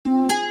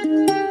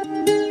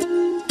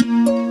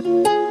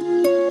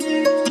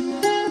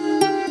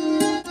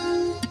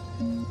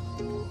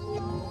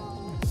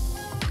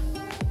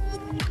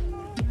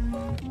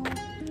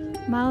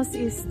mouse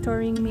is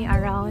touring me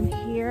around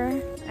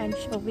here and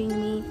showing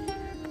me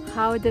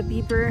how the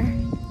beaver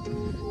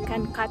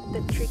can cut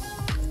the tree.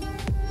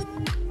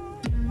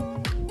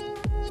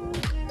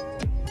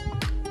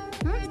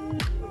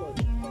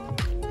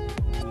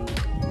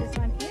 This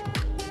one here?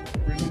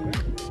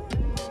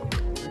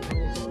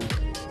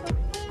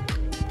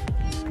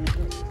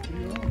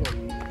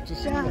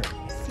 Yeah,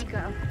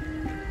 seagull.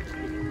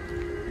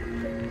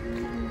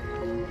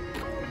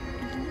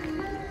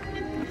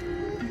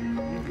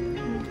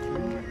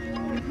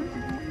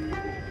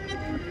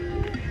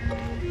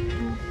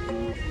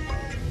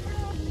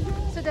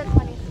 So that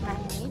one is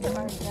man-made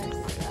or just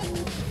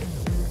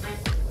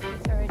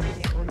it's already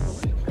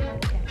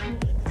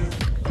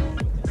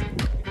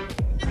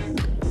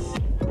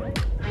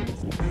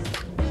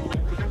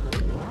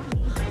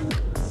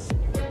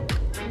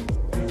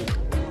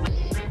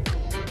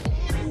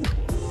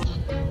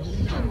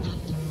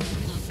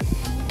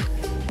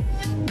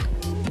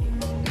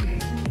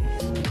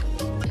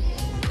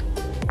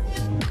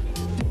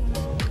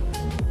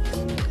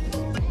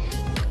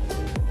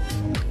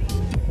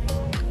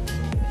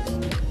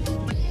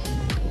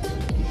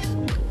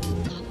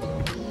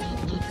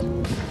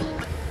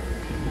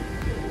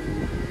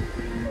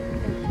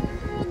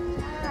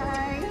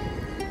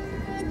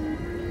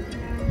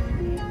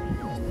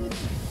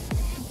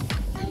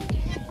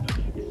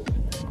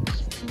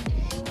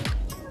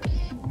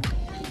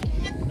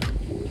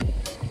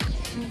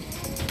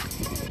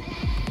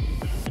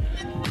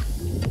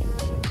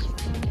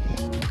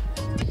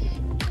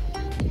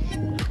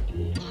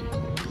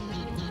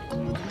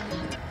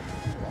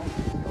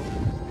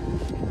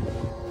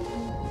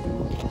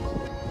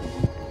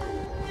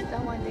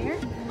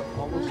there?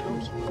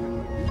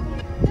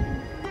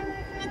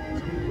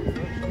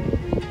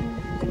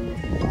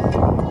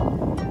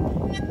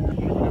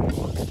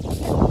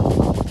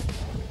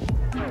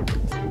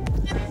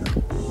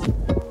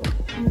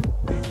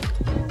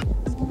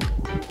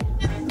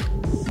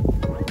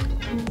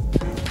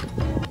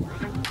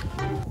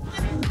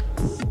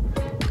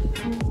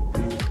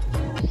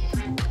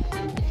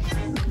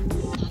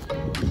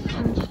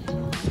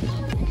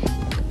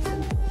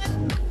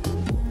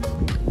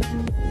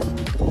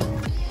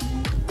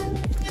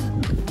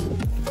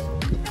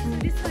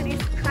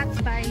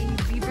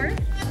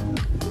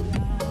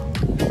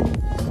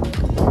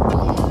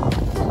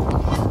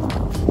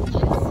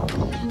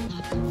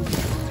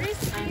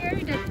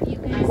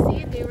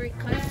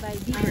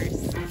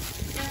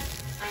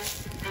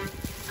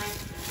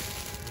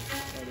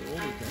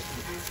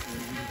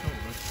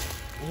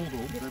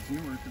 That's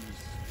newer because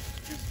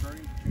it's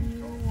starting to change.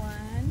 New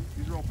one.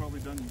 These are all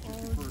probably done just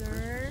before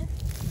Older.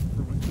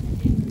 for winter.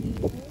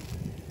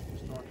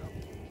 Stock up.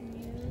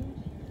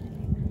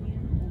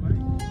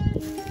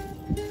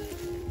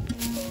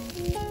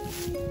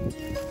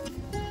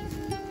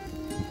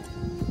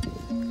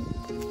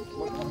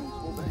 What one?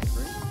 Full bank,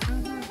 right?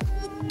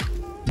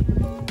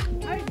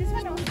 Oh, this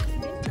one also has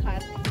been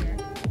cut here.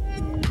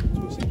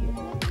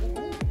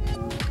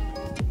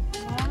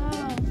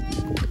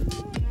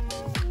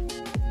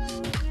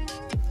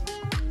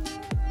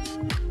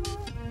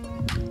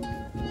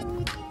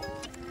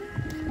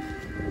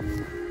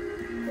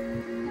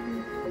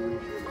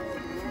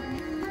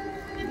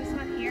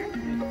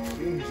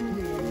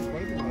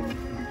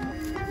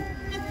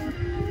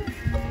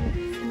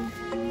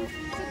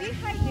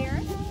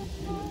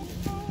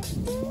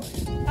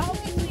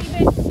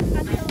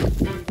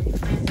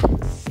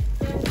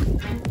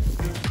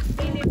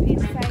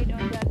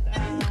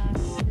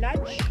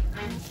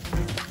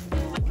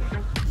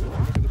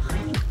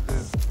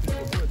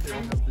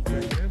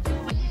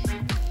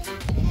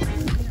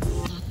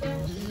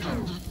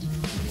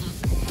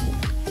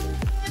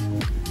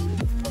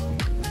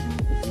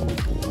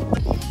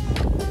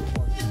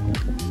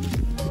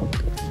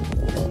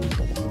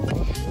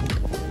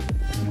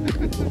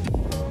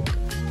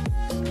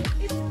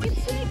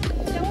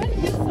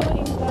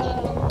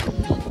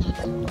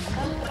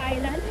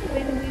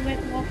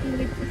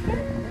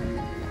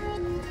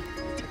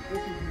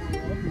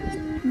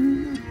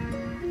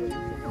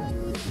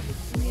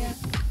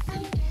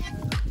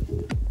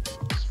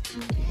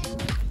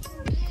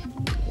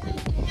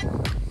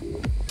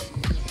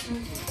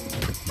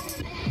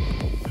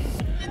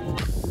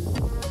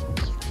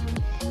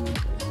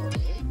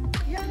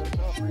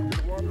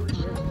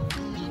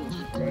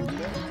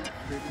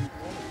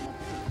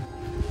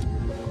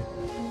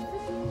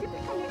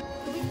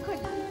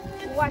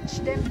 Watch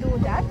them do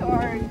that,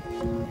 or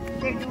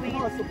they're doing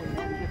Possibly.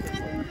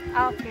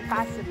 okay,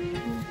 possibly.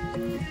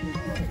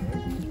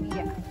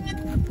 Yeah.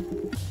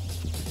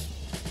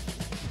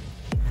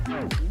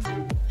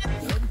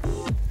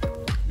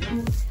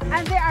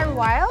 And they are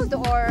wild,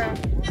 or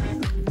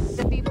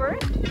the beaver?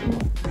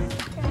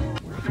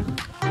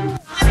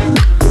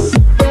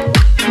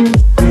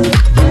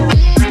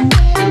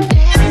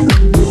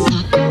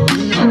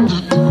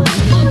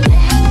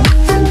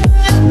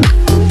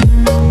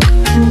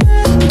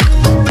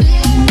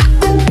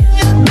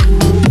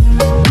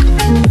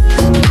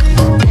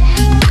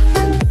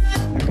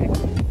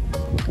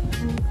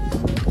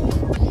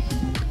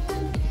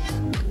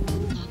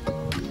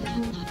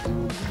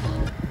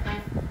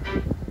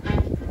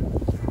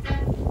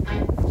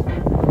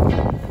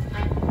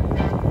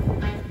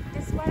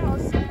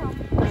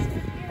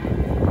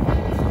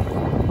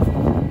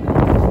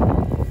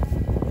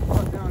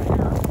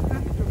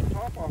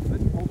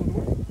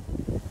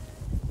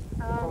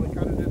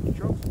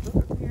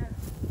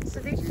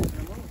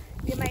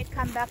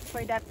 come back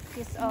for that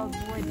piece of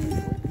wood.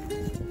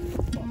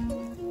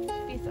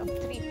 Piece of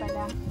tree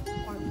pala,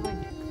 or wood.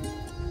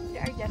 They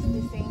are just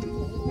the same.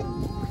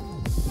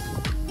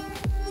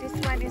 This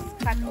one is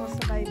cut also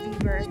by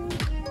beaver.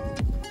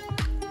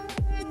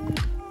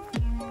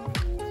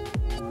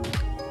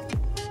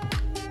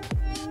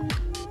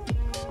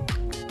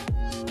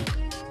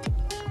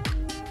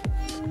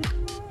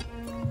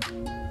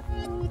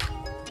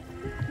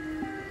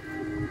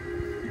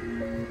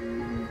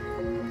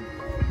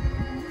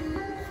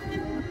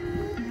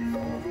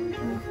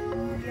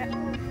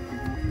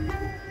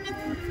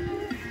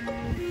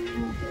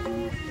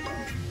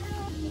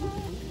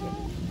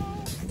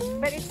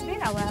 But it's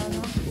been a while,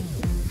 no?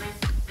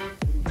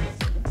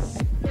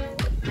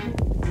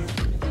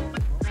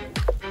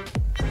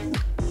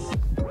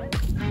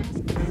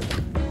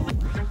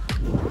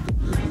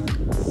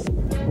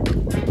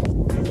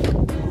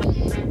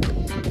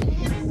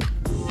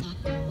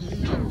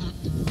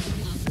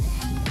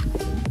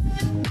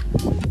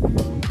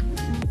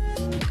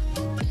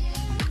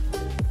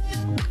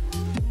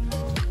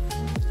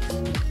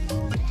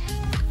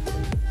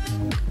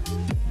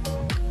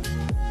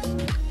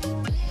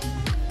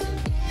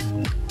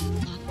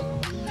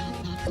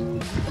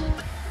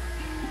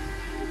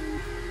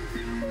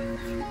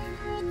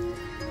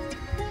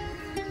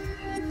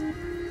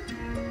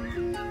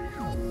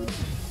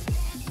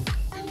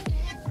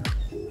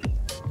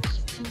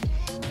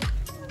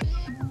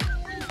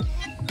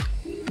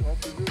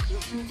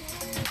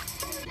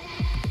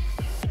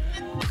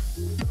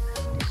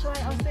 This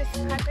one also is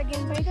cut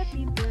again by the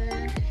beaver.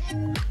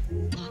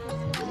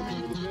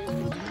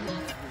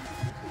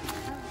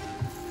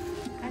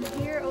 And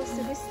here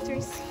also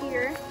visitors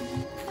here.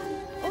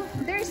 Oh,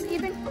 there's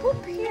even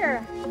poop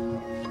here.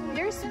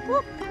 There's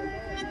poop.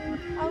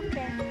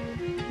 Okay.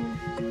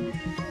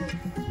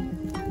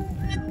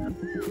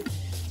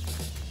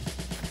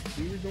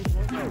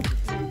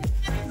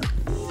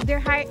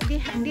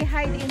 They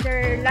hide in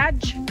their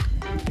lodge.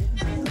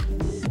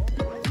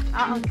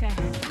 Ah, okay.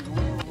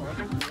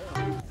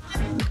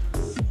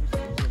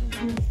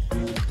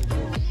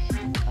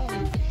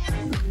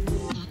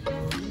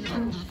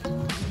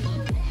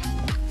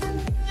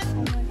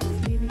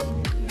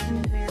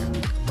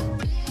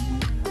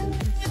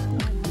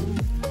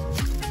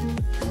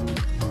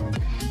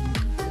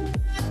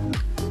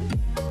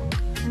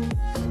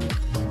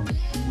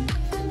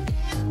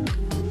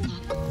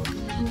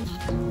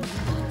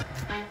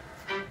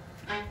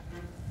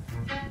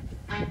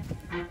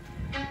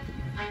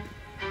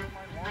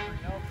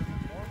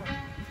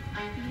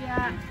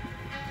 Yeah.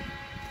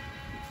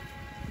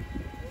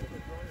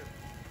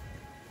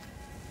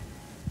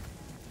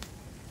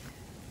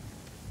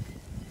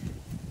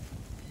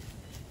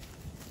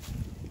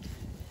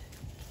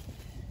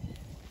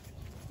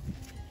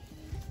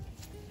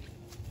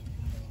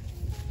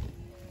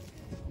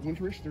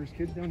 Winterish, there's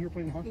kids down here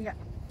playing hockey. Yeah.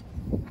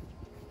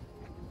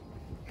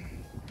 I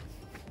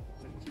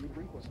didn't see what the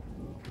rink was.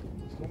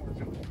 Still more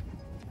too.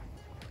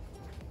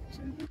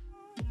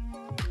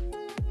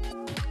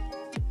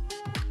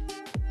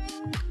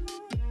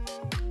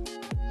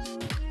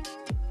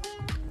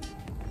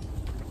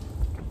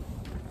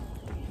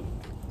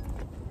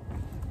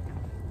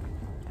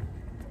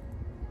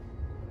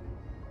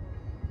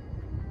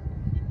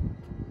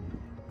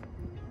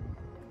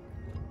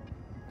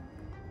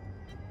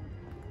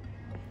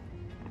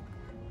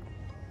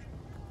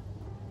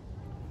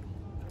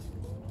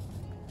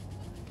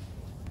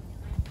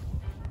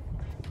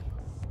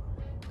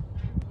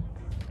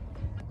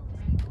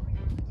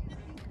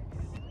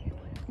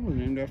 It was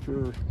named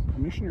after a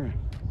missionary.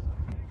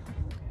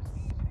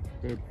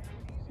 Good.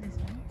 This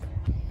one.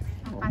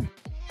 Oh.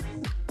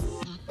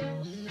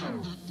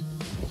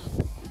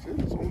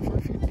 It's only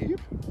 5 feet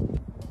deep.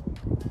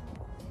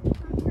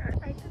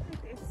 I think it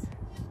is.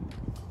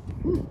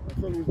 I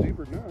thought it was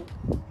deeper than that.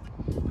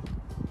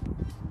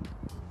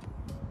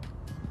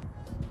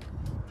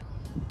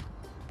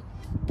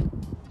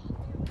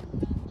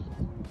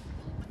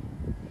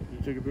 Did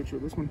you take a picture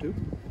of this one too?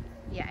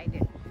 Yeah, I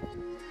did.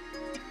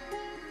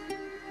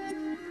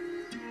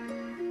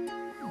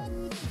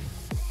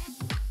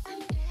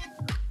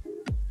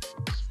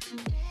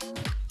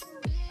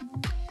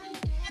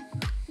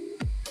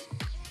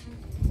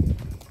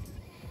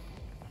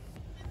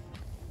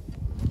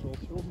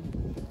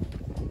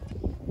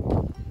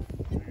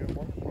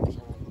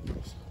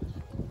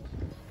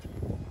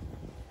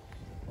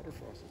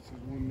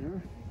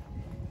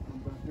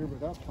 Here by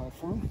that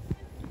platform,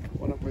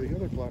 one up by the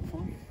other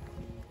platform.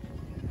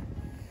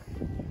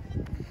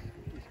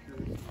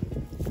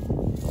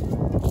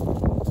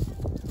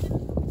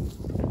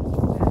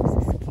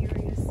 Just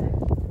curious.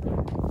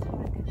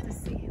 Wanted to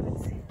see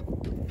what's it.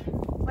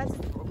 What's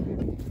it?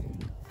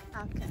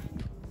 Okay.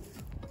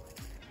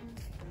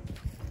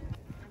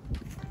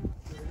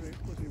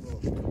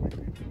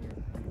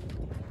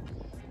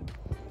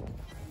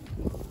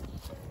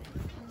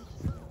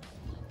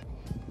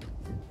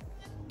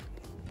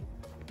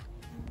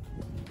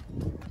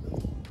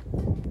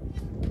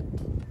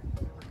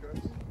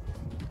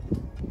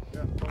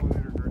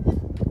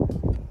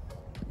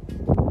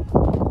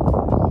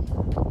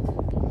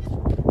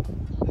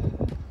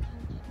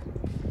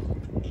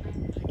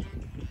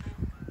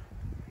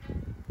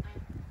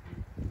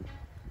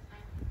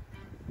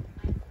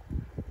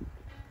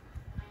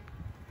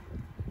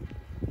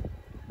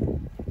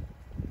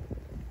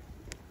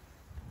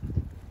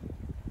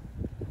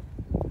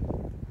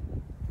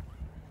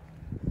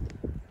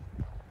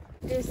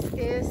 This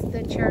is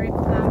the cherry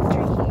plum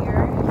tree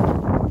here.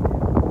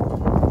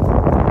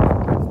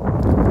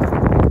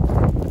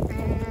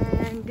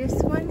 And this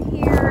one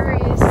here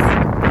is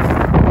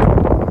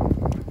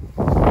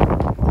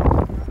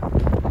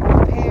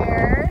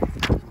pear.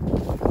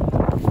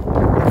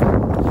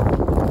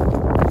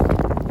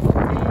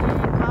 And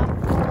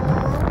apple.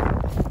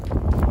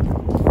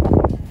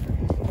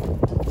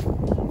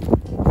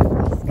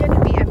 It's gonna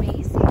be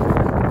amazing.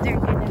 They're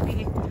gonna be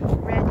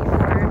ready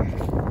for.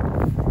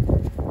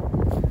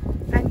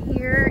 And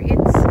here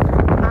it's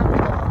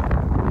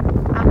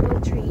apple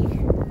tree.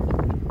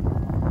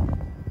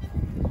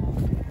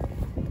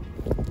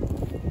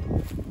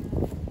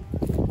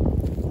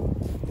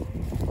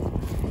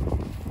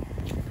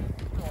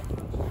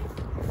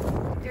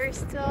 There's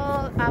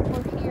still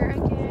apple here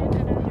again,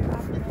 another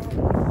apple.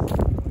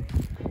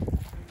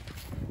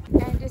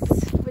 And this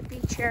would be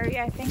cherry,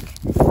 I think.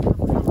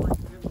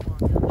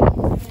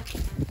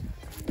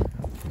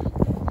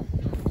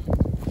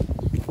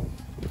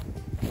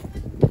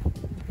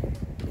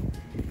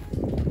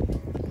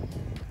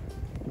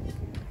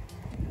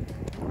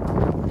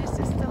 This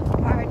is still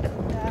part of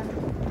the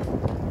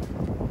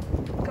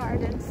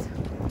gardens.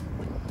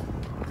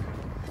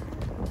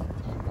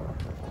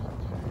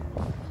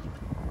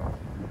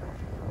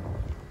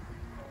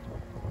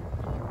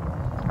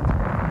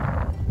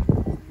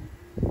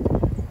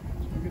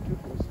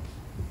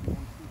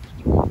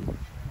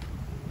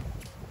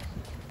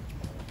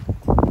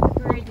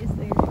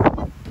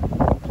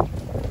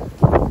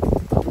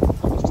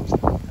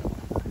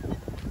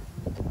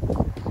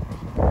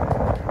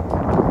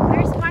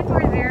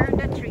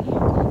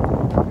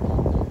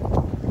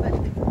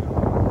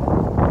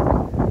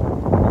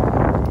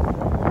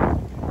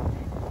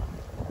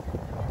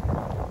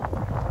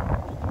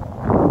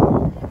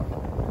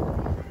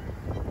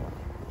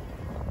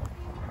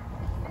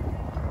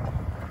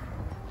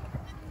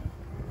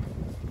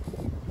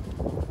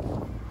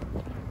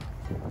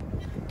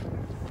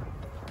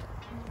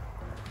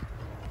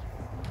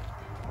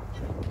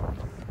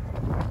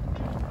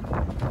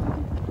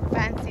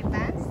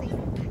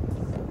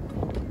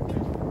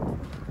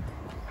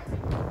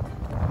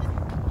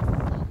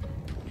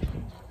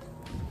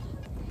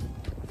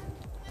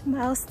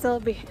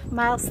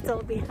 Miles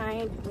still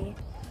behind me.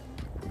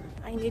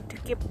 I need to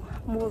keep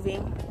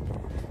moving.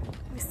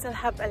 We still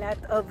have a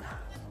lot of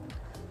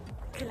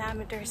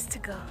kilometers to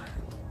go.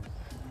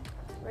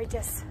 We're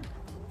just,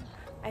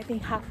 I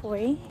think,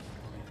 halfway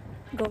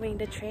going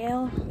the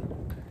trail.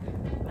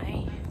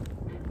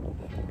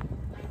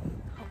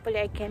 Hopefully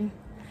I can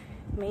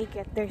make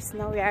it. There's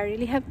no way. I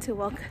really have to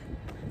walk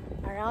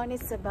around.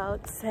 It's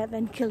about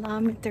 7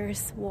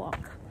 kilometers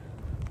walk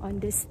on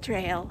this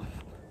trail.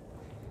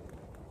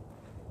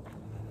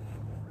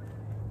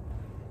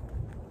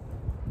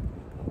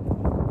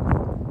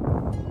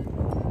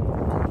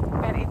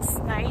 It's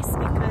nice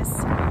because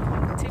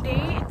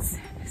today it's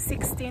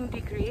 16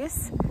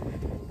 degrees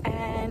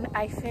and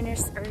I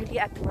finished early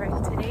at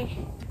work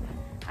today.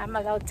 I'm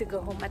allowed to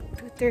go home at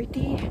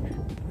 2:30.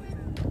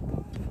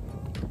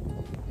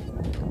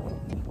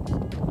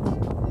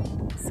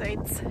 So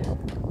it's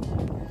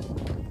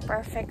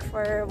perfect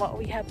for what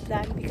we have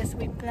planned because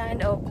we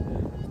planned on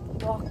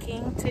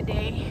walking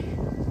today.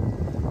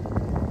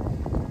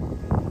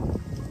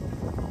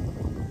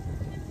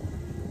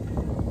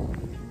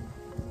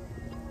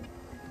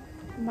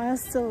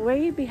 Miles still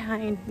way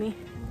behind me.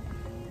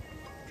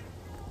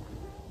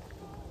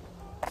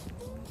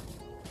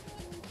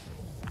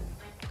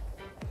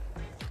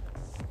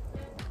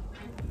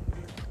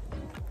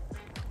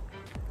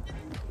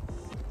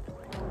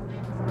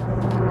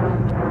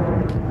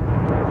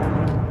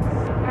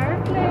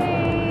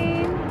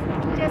 Airplane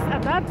just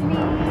above me.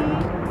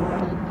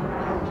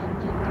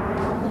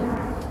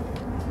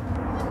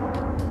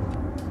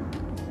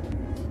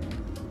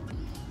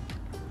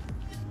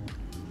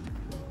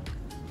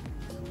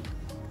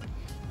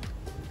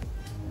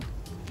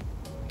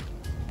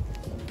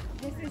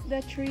 This is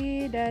the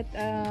tree that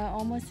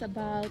almost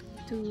about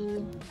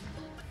to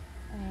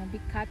be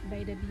cut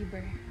by the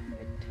beaver,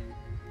 but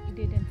it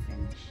didn't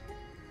finish.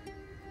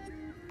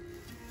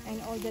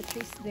 And all the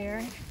trees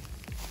there,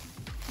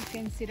 you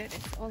can see that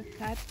it's all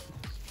cut.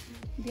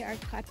 They are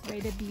cut by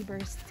the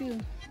beavers too.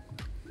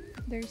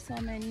 There's so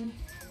many.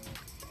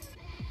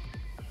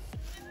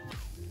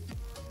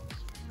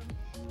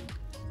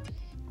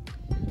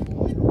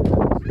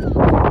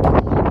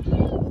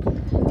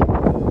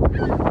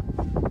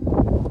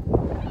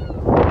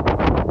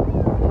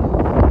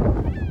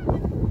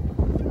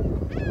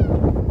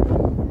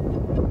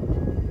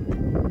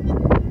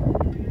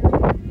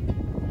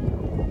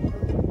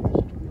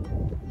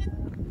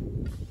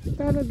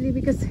 Probably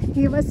because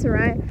he was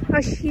running,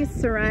 or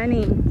she's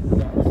running,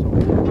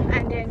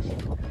 and then she...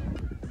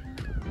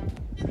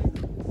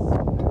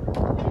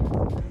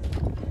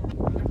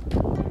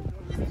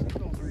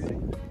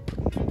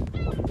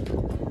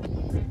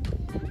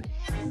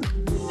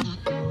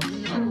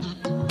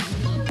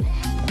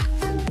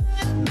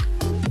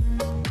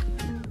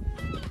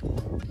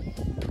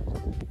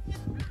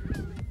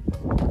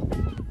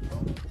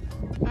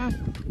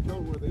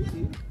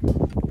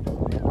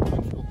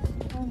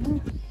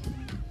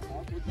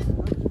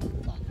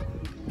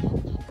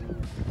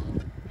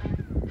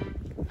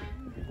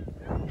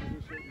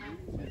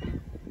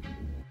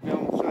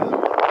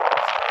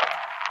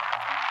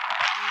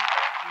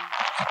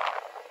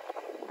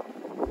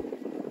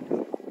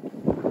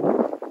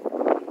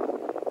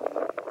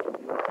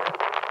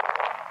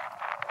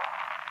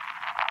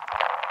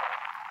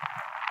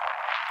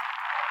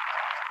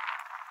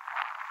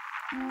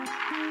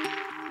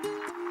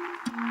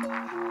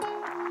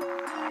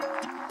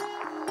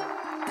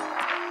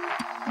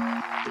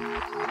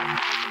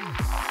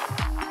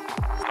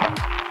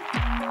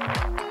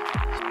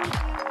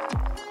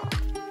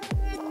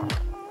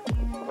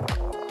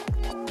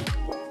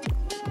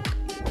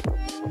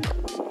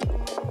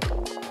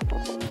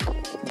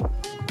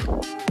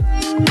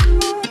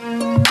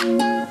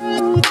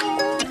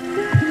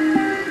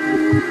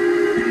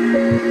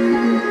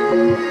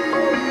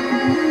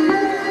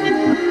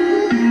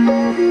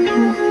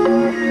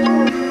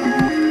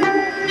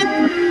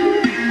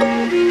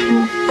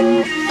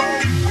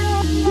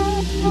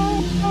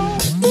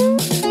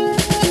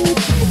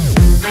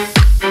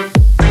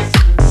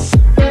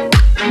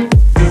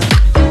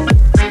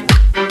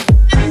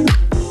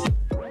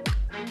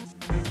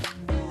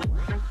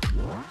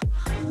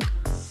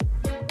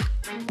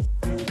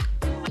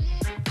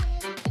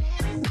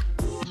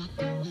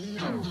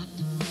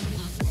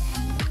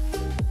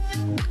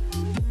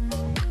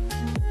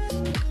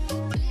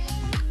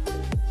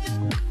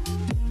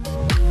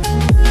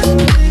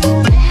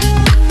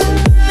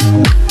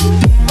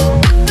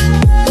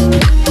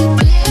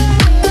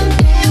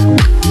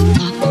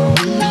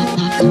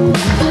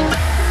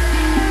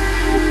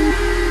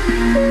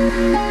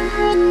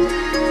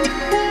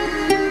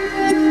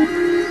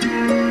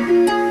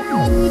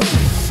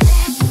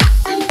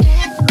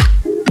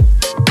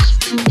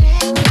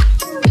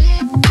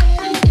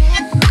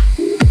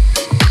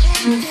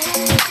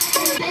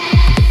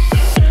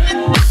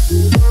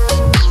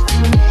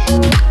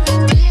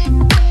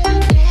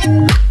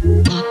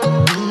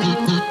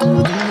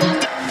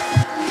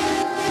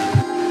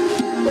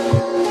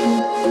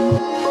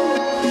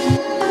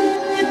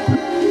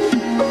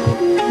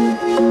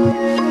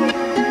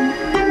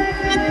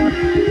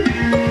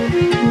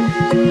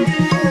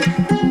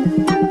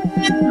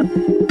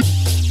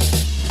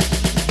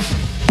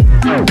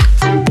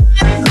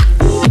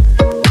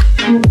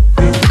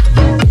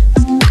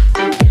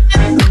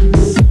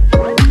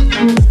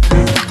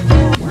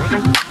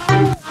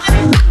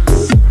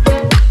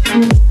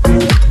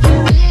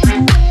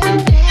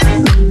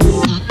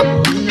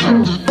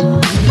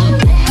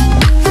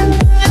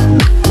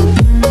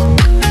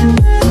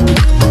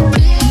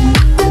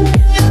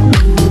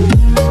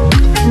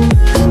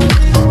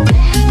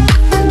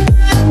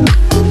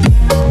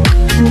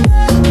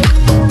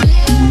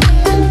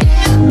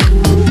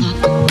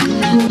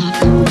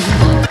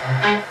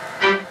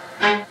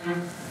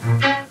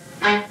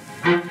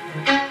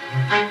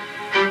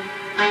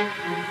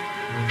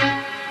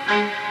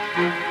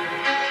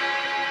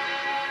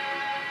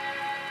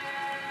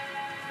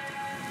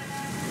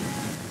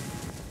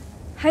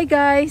 Hi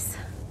guys,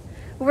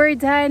 we're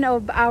done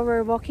of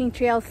our walking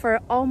trail for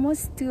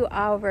almost 2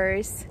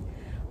 hours.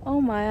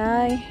 Oh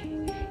my,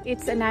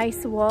 it's a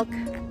nice walk.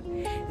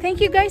 Thank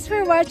you guys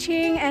for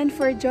watching and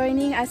for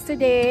joining us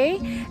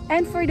today.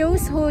 And for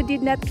those who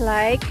did not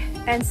like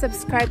and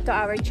subscribe to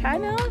our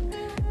channel,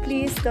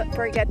 please don't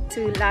forget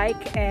to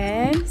like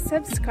and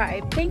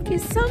subscribe. Thank you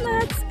so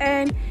much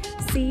and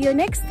see you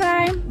next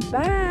time.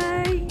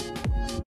 Bye.